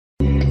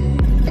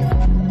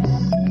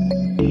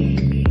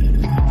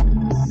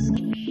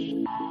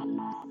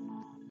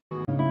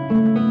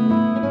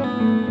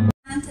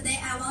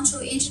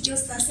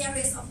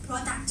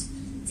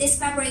This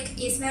fabric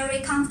is very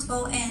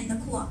comfortable and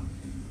cool.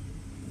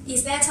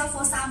 It's better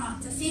for summer.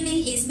 The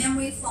feeling is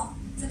memory foam.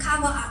 The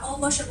cover are all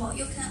washable.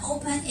 You can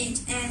open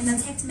it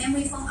and take the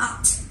memory foam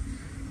out.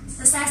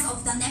 The size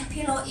of the neck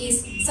pillow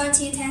is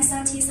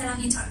 30x30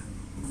 cm.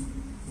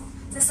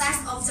 The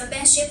size of the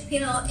bedsheet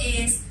pillow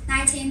is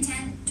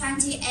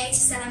 19x28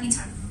 cm.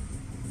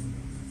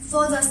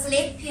 For the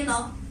sleep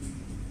pillow,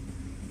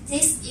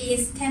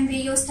 this can be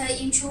used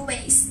in two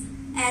ways,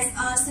 as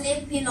a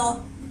sleep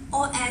pillow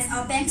or as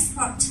a bank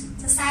support.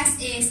 The size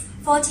is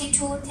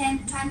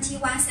 42x21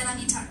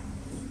 cm.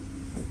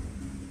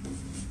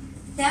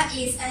 There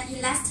is an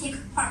elastic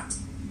part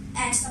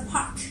at the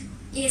park.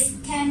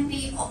 It can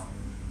be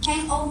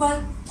hang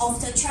over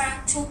of the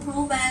chair to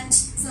prevent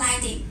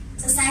sliding.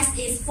 The size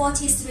is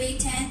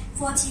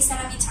 43x40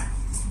 cm.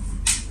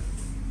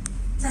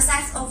 The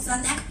size of the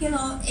neck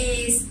pillow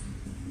is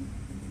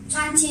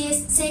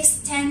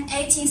 26x18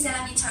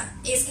 cm.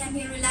 It can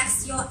be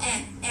relax your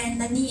arm and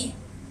the knee.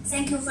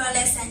 Thank you for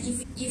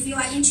listening. If you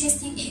are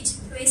interested in it,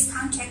 please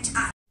contact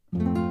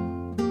us.